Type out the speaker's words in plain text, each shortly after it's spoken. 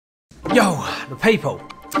Yo, the people.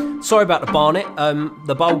 Sorry about the barnet.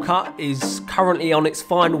 The bowl cut is currently on its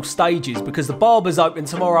final stages because the barber's open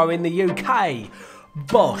tomorrow in the UK.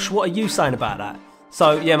 Bosh, what are you saying about that?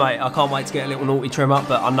 So yeah, mate, I can't wait to get a little naughty trim up,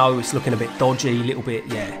 but I know it's looking a bit dodgy, a little bit,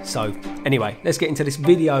 yeah. So anyway, let's get into this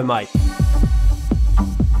video, mate.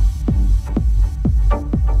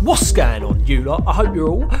 What's going on, you lot? I hope you're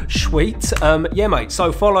all sweet. Yeah, mate,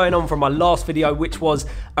 so following on from my last video, which was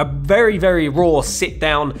a very, very raw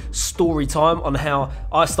sit-down story time on how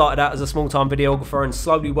I started out as a small-time videographer and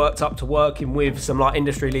slowly worked up to working with some like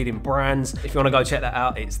industry-leading brands. If you want to go check that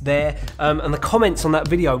out, it's there. And the comments on that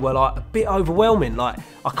video were like a bit overwhelming. Like,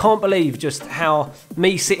 I can't believe just how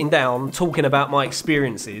me sitting down talking about my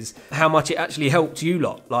experiences, how much it actually helped you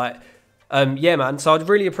lot. Like, yeah, man, so I'd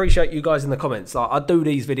really appreciate you guys in the comments. Like, I do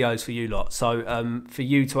these videos for you lot, so for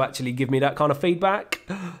you to actually give me that kind of feedback,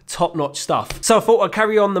 top-notch stuff. So I thought I'd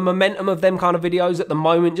carry on the momentum of them kind of videos at the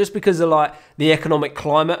moment, just because of like the economic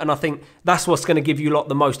climate, and I think that's what's going to give you lot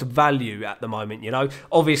the most value at the moment, you know.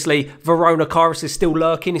 Obviously, Verona Chorus is still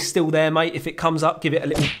lurking, it's still there, mate. If it comes up, give it a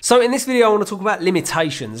little. So in this video, I want to talk about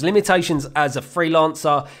limitations. Limitations as a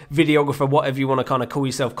freelancer, videographer, whatever you want to kind of call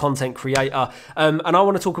yourself, content creator. And I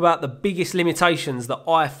want to talk about the biggest limitations that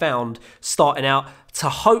I found starting out to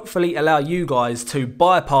hopefully allow you guys to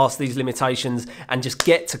bypass these limitations and just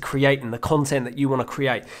get to creating the content that you want to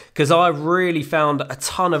create. Because I really found a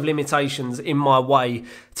ton of limitations in my way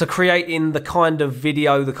to creating the kind of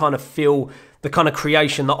video, the kind of feel, the kind of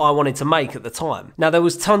creation that I wanted to make at the time. Now, there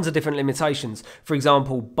was tons of different limitations. For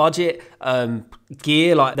example, budget,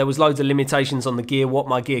 gear, like there was loads of limitations on the gear, what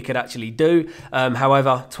my gear could actually do.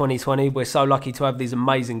 However, 2020, we're so lucky to have these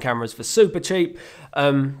amazing cameras for super cheap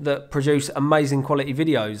that produce amazing quality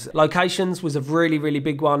videos. Locations was a really, really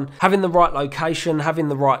big one. Having the right location, having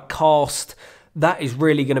the right cast, that is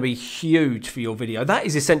really going to be huge for your video. That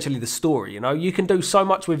is essentially the story, you know. You can do so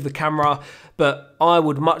much with the camera, but I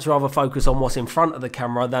would much rather focus on what's in front of the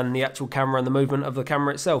camera than the actual camera and the movement of the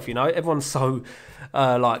camera itself, you know. Everyone's so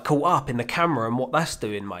like caught up in the camera and what that's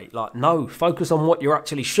doing, mate. Like, no, focus on what you're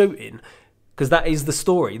actually shooting, because that is the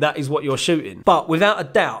story, that is what you're shooting. But without a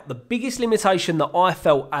doubt, the biggest limitation that I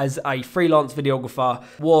felt as a freelance videographer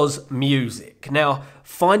was music. Now,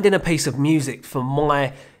 finding a piece of music for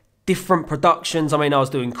my different productions. I mean, I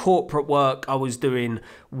was doing corporate work, I was doing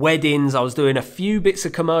weddings, I was doing a few bits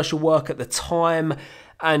of commercial work at the time,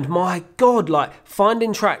 and my God, like,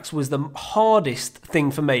 finding tracks was the hardest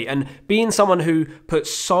thing for me. And being someone who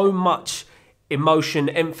puts so much emotion,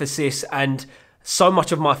 emphasis, and so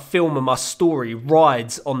much of my film and my story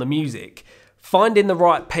rides on the music, finding the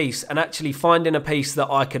right piece and actually finding a piece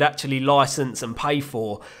that I could actually license and pay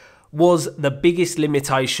for was the biggest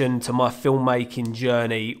limitation to my filmmaking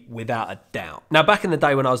journey, without a doubt. Now, back in the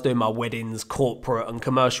day when I was doing my weddings, corporate and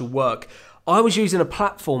commercial work, I was using a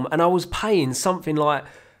platform and I was paying something like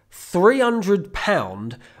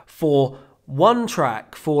 £300 for one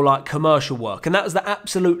track for like commercial work, and that was the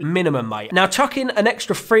absolute minimum, mate. Now, chucking an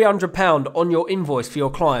extra £300 on your invoice for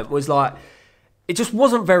your client was like, it just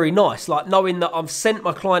wasn't very nice. Like, knowing that I've sent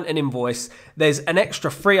my client an invoice, there's an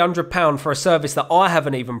extra £300 for a service that I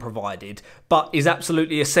haven't even provided, but is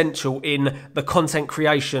absolutely essential in the content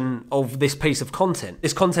creation of this piece of content.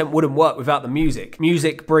 This content wouldn't work without the music.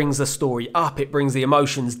 Music brings the story up, it brings the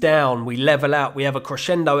emotions down, we level out, we have a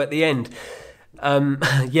crescendo at the end.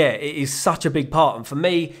 Yeah, it is such a big part, and for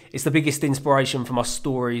me it's the biggest inspiration for my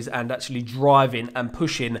stories and actually driving and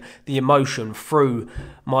pushing the emotion through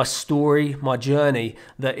my story, my journey,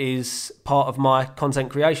 that is part of my content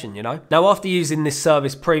creation, you know. Now, after using this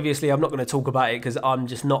service previously, I'm not going to talk about it because I'm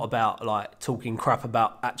just not about like talking crap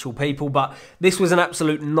about actual people, but this was an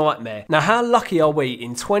absolute nightmare. Now, how lucky are we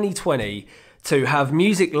in 2020 to have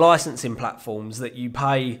music licensing platforms that you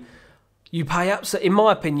pay, in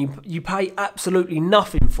my opinion, you pay absolutely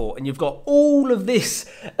nothing for, and you've got all of this,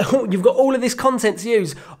 content to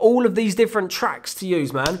use, all of these different tracks to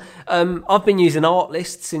use, man. I've been using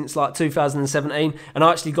Artlist since like 2017, and I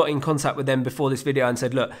actually got in contact with them before this video and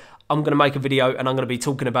said, look, I'm going to make a video and I'm going to be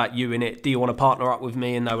talking about you in it. Do you want to partner up with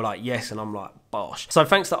me? And they were like, yes. And I'm like, bosh. So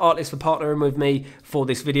thanks to Artlist for partnering with me for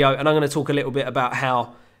this video, and I'm going to talk a little bit about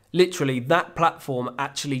how literally that platform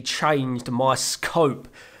actually changed my scope,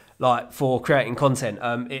 like, for creating content.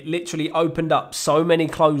 It literally opened up so many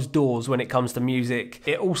closed doors when it comes to music.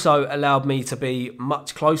 It also allowed me to be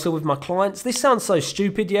much closer with my clients. This sounds so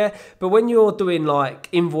stupid, yeah, but when you're doing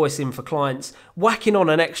like invoicing for clients, whacking on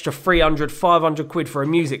an extra 300, 500 quid for a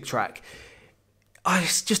music track,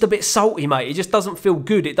 it's just a bit salty, mate. It just doesn't feel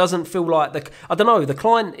good. It doesn't feel like I don't know, the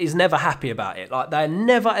client is never happy about it. Like, they're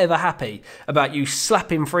never ever happy about you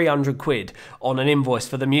slapping 300 quid on an invoice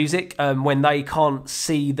for the music when they can't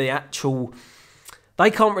see the actual,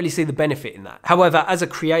 they can't really see the benefit in that. However, as a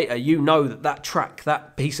creator, you know that that track,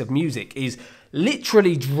 that piece of music is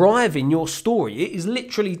literally driving your story. It is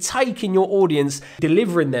literally taking your audience,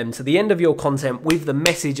 delivering them to the end of your content with the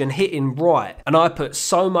message and hitting right. And I put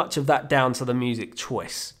so much of that down to the music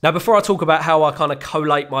choice. Now, before I talk about how I kind of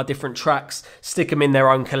collate my different tracks, stick them in their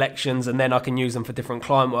own collections, and then I can use them for different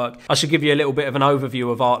client work, I should give you a little bit of an overview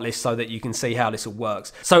of Artlist so that you can see how this all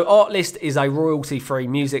works. So Artlist is a royalty-free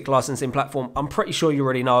music licensing platform. I'm pretty sure you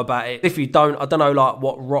already know about it. If you don't, I don't know like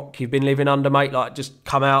what rock you've been living under, mate. Like, just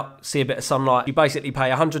come out, see a bit of sunlight. You basically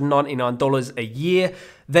pay $199 a year.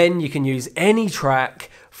 Then you can use any track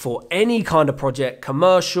for any kind of project,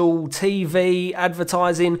 commercial, TV,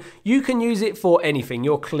 advertising. You can use it for anything.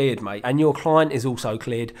 You're cleared, mate. And your client is also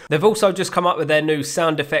cleared. They've also just come up with their new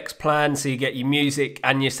sound effects plan. So you get your music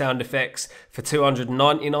and your sound effects for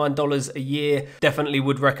 $299 a year. Definitely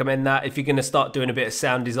would recommend that. If you're going to start doing a bit of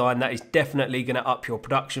sound design, that is definitely going to up your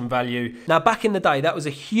production value. Now, back in the day, that was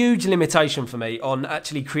a huge limitation for me on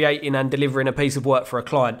actually creating and delivering a piece of work for a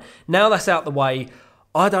client. Now that's out the way,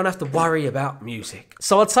 I don't have to worry about music.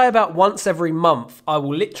 So I'd say about once every month, I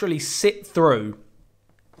will literally sit through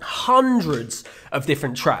hundreds of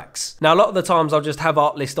different tracks. Now, a lot of the times I'll just have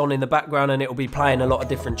Artlist on in the background and it'll be playing a lot of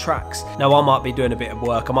different tracks. Now, I might be doing a bit of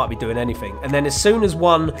work, I might be doing anything. And then as soon as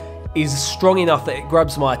one is strong enough that it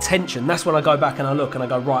grabs my attention, that's when I go back and I look and I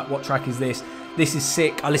go, right, what track is this? This is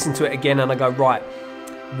sick. I listen to it again and I go, right,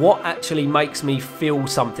 what actually makes me feel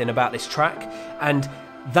something about this track? And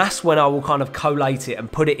that's when I will kind of collate it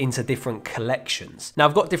and put it into different collections. Now,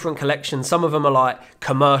 I've got different collections. Some of them are like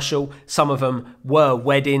commercial. Some of them were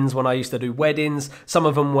weddings when I used to do weddings. Some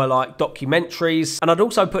of them were like documentaries. And I'd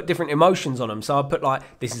also put different emotions on them. So I'd put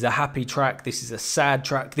like, this is a happy track. This is a sad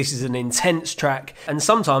track. This is an intense track. And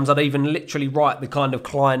sometimes I'd even literally write the kind of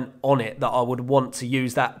client on it that I would want to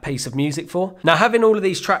use that piece of music for. Now, having all of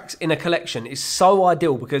these tracks in a collection is so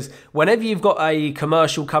ideal because whenever you've got a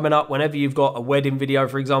commercial coming up, whenever you've got a wedding video,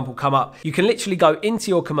 for example, come up, you can literally go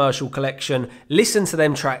into your commercial collection, listen to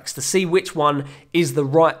them tracks to see which one is the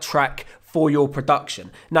right track for your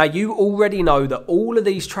production. Now, you already know that all of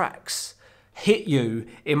these tracks hit you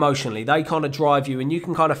emotionally. They kind of drive you and you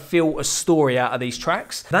can kind of feel a story out of these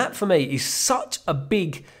tracks. That for me is such a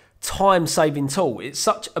big time-saving tool. It's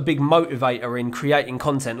such a big motivator in creating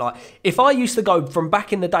content. Like, if I used to go from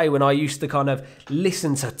back in the day when I used to kind of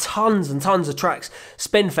listen to tons and tons of tracks,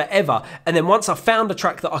 spend forever, and then once I found a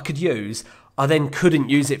track that I could use, I then couldn't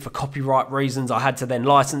use it for copyright reasons. I had to then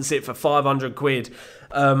license it for 500 quid.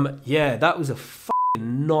 Yeah, that was a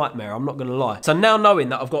fucking nightmare, I'm not gonna lie. So now knowing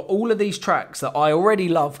that I've got all of these tracks that I already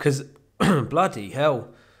love, because bloody hell,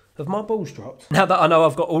 have my balls dropped? Now that I know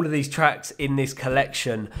I've got all of these tracks in this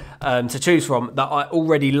collection to choose from that I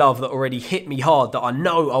already love, that already hit me hard, that I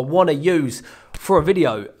know I want to use for a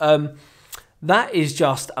video, that is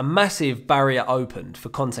just a massive barrier opened for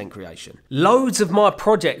content creation. Loads of my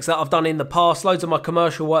projects that I've done in the past, loads of my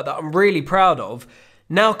commercial work that I'm really proud of,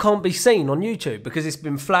 now can't be seen on YouTube because it's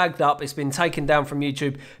been flagged up, it's been taken down from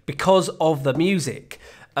YouTube because of the music.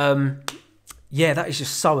 Yeah, that is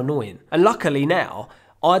just so annoying. And luckily now,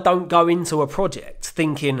 I don't go into a project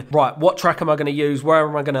thinking, right, what track am I going to use? Where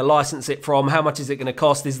am I going to license it from? How much is it going to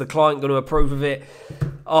cost? Is the client going to approve of it?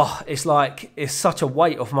 Oh, it's like, it's such a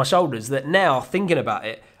weight off my shoulders that now thinking about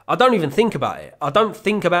it, I don't even think about it. I don't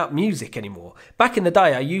think about music anymore. Back in the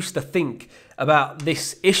day, I used to think about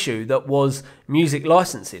this issue that was music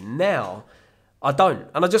licensing. Now, I don't.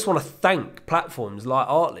 And I just want to thank platforms like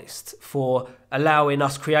Artlist for allowing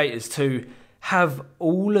us creators to have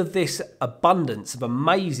all of this abundance of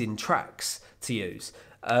amazing tracks to use.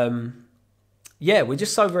 Yeah, we're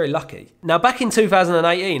just so very lucky. Now, back in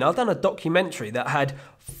 2018, I've done a documentary that had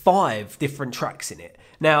 5 different tracks in it.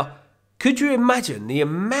 Now, could you imagine the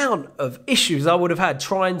amount of issues I would have had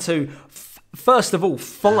trying to, first of all,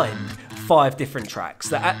 find 5 different tracks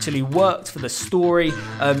that actually worked for the story.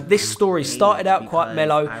 This story started out quite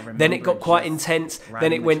mellow, then it got quite intense,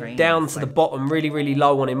 then it went down to the bottom, really, really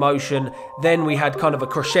low on emotion. Then we had kind of a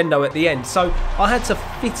crescendo at the end. So I had to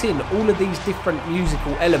fit in all of these different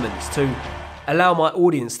musical elements to allow my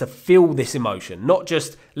audience to feel this emotion, not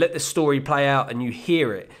just let the story play out and you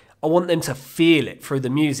hear it. I want them to feel it through the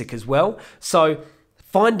music as well. So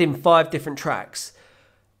finding 5 different tracks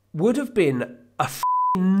would have been a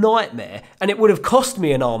nightmare, and it would have cost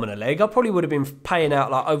me an arm and a leg. I probably would have been paying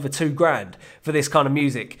out like over $2,000 for this kind of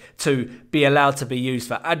music to be allowed to be used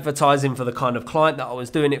for advertising for the kind of client that I was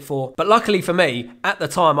doing it for. But luckily for me, at the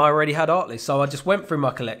time I already had Artlist, so I just went through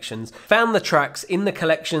my collections, found the tracks in the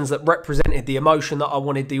collections that represented the emotion that I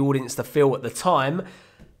wanted the audience to feel at the time,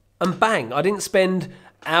 and bang, I didn't spend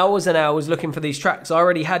hours and hours looking for these tracks. I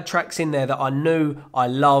already had tracks in there that I knew I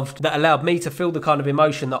loved, that allowed me to feel the kind of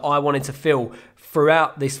emotion that I wanted to feel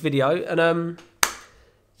throughout this video. And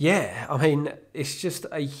yeah, I mean, it's just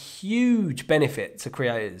a huge benefit to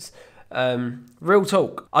creators. Real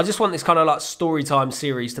talk. I just want this kind of like story time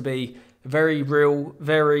series to be very real,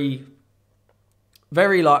 very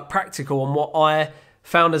like practical on what I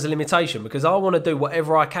found as a limitation, because I want to do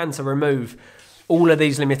whatever I can to remove all of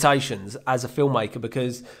these limitations as a filmmaker,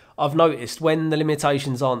 because I've noticed when the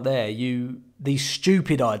limitations aren't there, these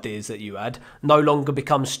stupid ideas that you had no longer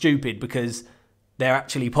become stupid because they're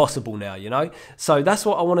actually possible now, you know? So that's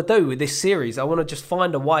what I want to do with this series. I want to just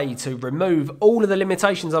find a way to remove all of the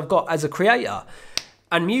limitations I've got as a creator.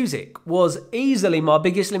 And music was easily my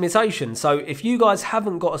biggest limitation. So if you guys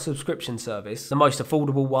haven't got a subscription service, the most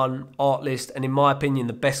affordable one, Artlist, and in my opinion,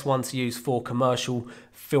 the best one to use for commercial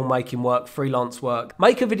filmmaking work, freelance work,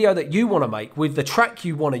 make a video that you want to make with the track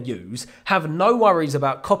you want to use. Have no worries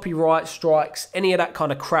about copyright strikes, any of that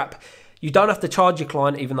kind of crap. You don't have to charge your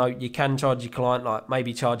client, even though you can charge your client, like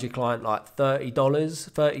maybe charge your client like $30,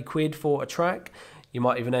 30 quid for a track. You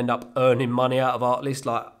might even end up earning money out of Artlist,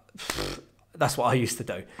 like... That's what I used to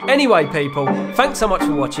do. Anyway, people, thanks so much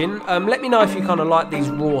for watching. Let me know if you kind of like these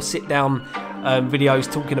raw sit-down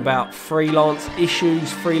videos talking about freelance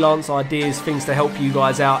issues, freelance ideas, things to help you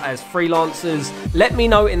guys out as freelancers. Let me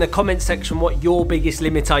know in the comment section what your biggest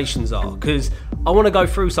limitations are, because I want to go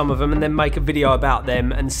through some of them and then make a video about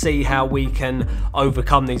them and see how we can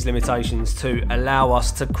overcome these limitations to allow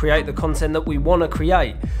us to create the content that we want to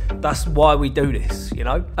create. That's why we do this, you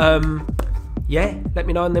know? Yeah, let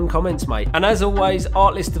me know in them comments, mate. And as always,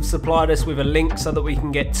 Artlist have supplied us with a link so that we can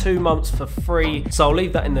get 2 months for free. So I'll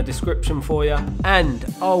leave that in the description for you. And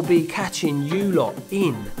I'll be catching you lot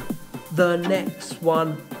in the next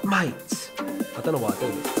one, mate. I don't know why I do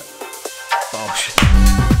this, but... Oh, shit.